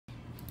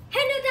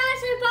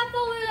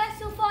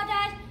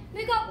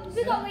we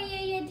got right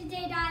here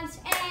today, guys.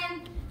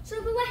 So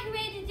we're working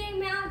ready to do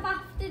Minecraft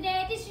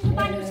today. This is a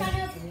brand new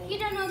channel. You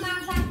don't know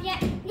Minecraft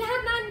yet. You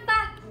have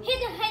Minecraft.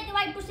 Hit the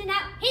right button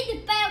out. Hit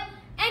the bell.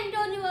 And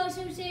on the world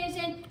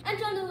association.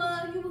 And on the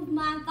world you with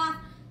Minecraft.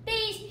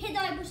 Please hit the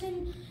right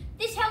button.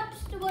 This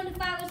helps the one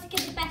of ours to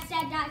get the best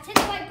at that. Hit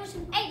the right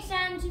button 8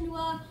 times in the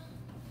world.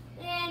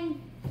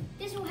 And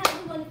this will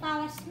help the one of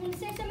ours. You want to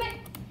say something? You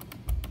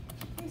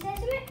want to say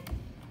something?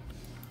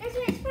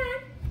 It's fun.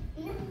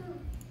 No.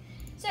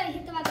 So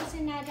hit the right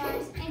button now,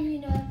 guys, and you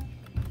know.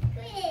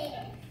 Great.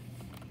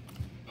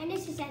 And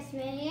this is Esme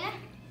here.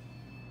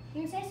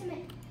 You want to say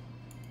something?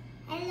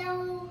 Hello.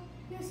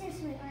 You want to say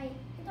something? Alright,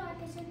 hit the right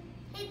button.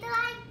 Hit the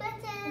like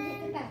button. And hit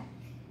the bell.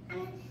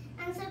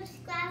 And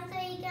subscribe so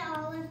you get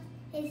all of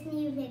his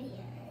new videos.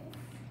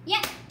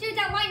 Yeah, do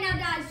that right now,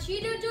 guys.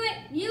 You don't do it,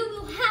 you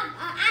will have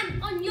an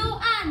ant on your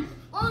hand,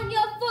 on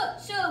your foot.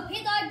 So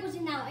hit the right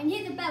button now and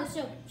hit the bell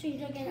so you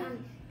don't get an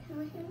ant.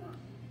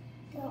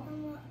 Tell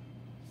him what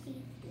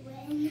he's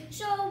doing.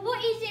 So what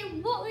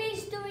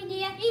he's doing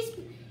here?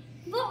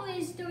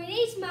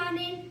 He's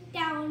mining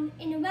down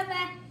in the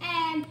river.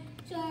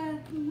 So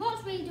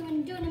what's we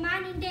doing? Doing a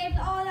mining day.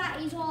 All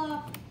that is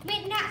all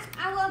midnight,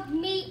 hour,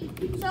 meat,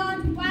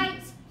 sword,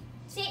 whites,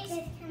 6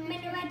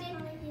 minute wedding.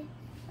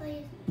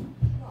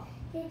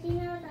 Did you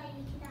know that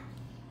you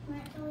could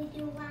actually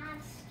do a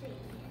live stream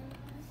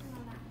or something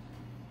like that?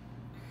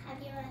 Have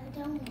you ever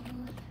done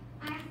one?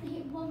 I have to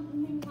hit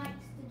 1 minute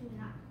likes to do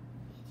that.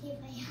 Did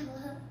you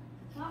yellow?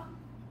 What?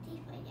 Did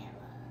you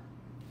yellow?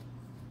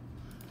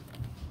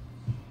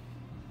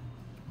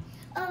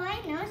 Oh,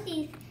 I know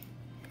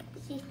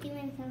she's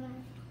doing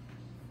something.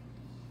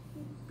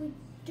 We're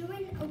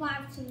doing a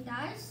live stream,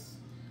 guys.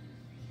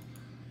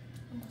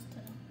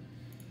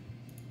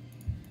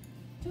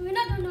 So we're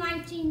not doing a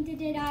live stream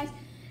today, guys.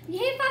 You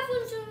hit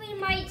 500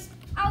 likes,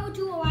 I will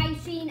do a live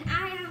stream.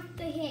 I have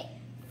to hit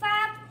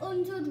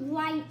 500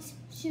 likes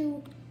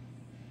to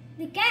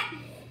get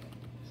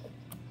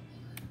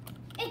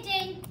it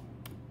in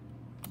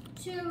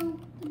to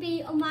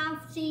be on live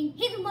stream.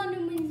 Hit the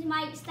 100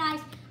 likes, guys.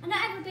 I've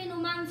not ever been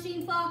on live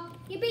stream for.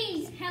 You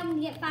please help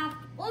me get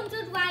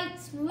 500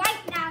 likes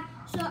right now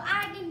so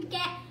I can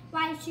get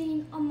live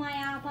stream on my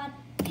iPad.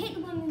 Hit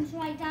the 100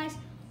 likes, guys.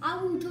 I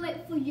will do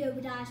it for you,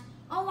 guys.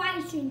 I'll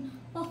live stream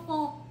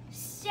for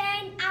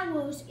 10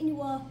 hours in a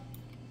row.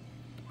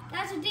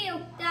 That's a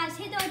deal, guys.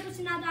 Hit the like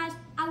button now, guys.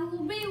 I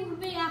will be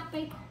really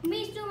happy.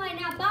 Me still right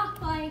now,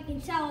 but I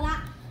can sell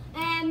that.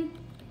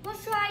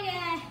 Let's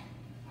try.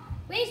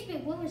 Where's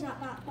big? What was that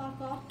back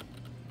off?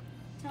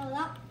 Sell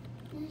that.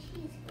 No,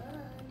 she's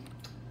good.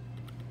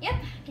 Yep,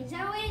 I can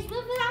sell it.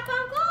 Look for that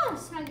back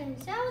off. I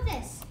can sell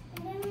this.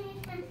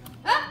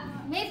 Oh,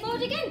 made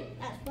forward again.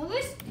 That's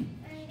brothers.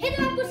 Hit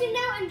the right button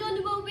now and don't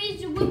know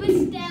the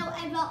women's still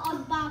ever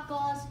on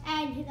parkours.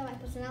 And hit the right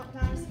button out,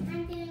 guys.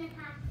 I'm doing a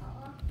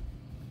parkour.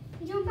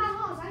 You doing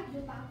parkours? I can do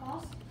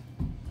parkours.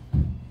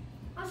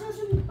 I'll show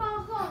some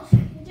parkours.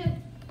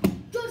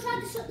 Don't try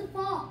to shut the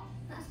door.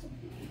 That's the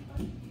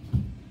one.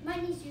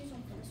 Might need to do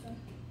something for this one.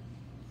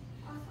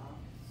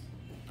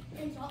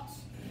 And shots.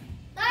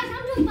 Guys,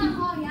 I'm doing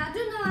parkour, yeah. I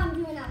don't know how I'm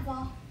doing that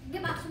for.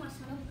 Get back to my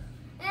channel.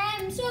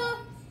 So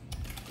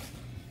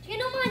you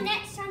know my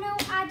next channel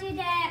I did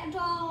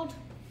drawed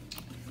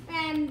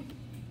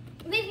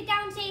Leave it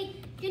down, say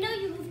you know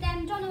you with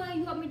them, don't know why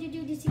you want me to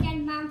do this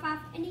again, Minecraft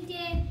any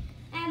day.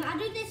 I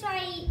do this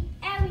like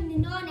early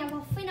in the morning, I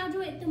think I'll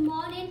do it in the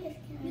morning.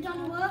 You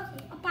don't know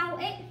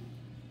about it.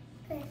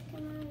 Chris,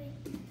 come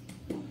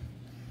on.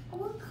 I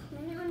will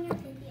comment on your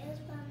videos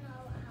but I'm not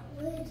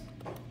allowed.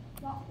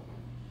 What?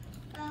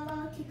 I'm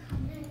allowed to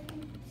comment.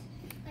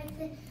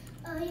 Like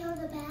oh you're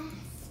the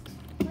best.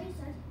 What you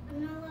said? I'm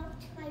not allowed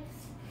to like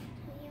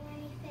tell you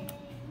anything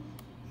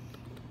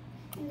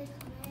in the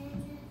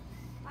comments.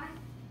 Why?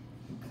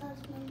 Because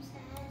Mum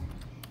said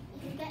you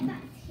can get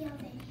back to your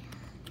video.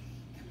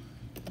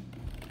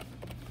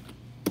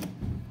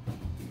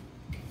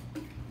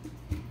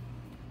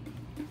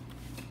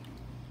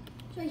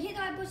 So hit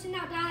the like button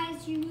now,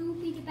 guys. You will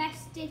be the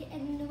best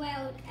in the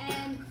world.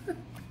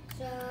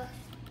 So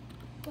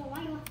why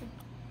are you laughing?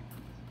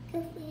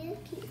 Because the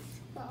keeps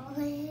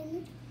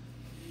falling.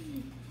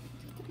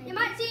 You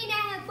might see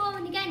her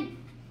falling again.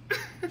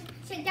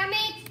 So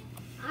damage.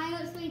 I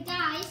actually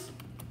dies.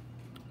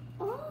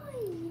 I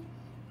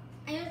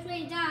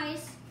actually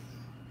dies.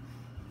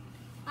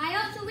 I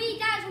also really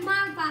dies on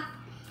Minecraft.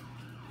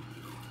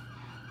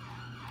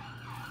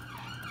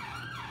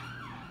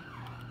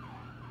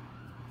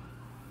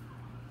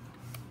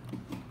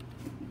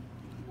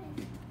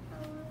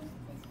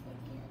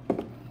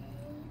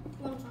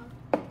 One time.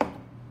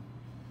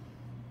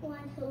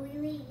 One who we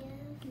leave.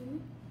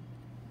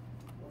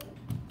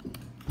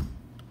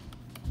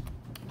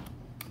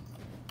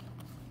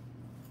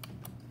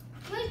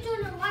 We're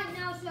doing it right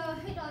now, so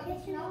hit like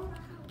this, you know.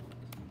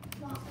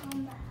 What's on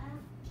there?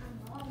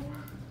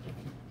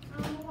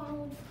 I'm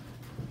old.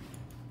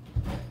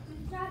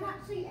 Try that,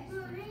 see it. Oh,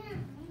 I am.